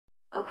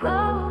A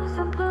rose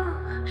in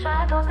bloom,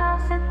 shadows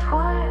dance in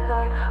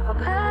twilight. A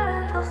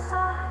petal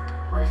sigh,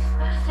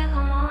 whispers in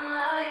the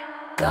moonlight.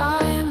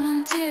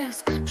 Diamond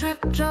tears drip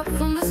drop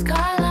from the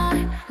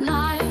skyline.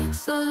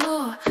 Night's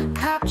allure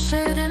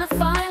captured in a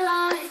fine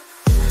line.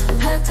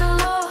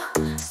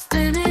 Pétalo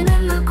spinning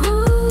in the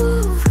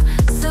groove.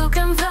 Silk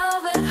and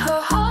velvet,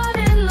 her heart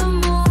in the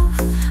move.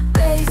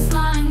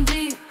 Baseline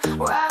deep,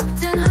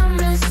 wrapped in her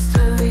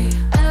mystery.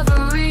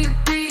 Every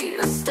beat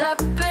a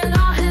step in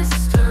our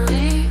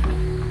history.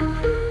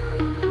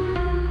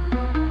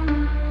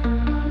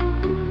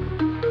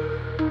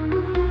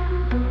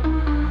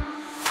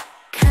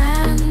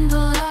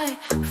 Candlelight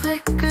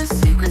flickers,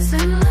 secrets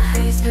in the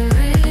haze.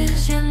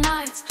 Vision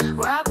nights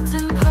wrapped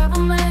in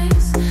purple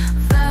maze.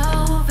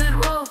 Velvet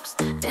ropes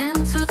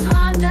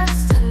intertwined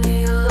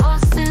destiny.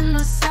 Lost in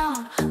the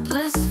sound,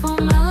 blissful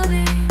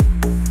melody.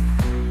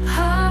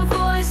 Her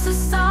voice a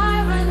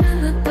siren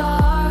in the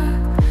dark.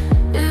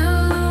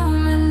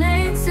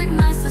 Illuminates,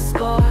 ignites the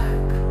spark.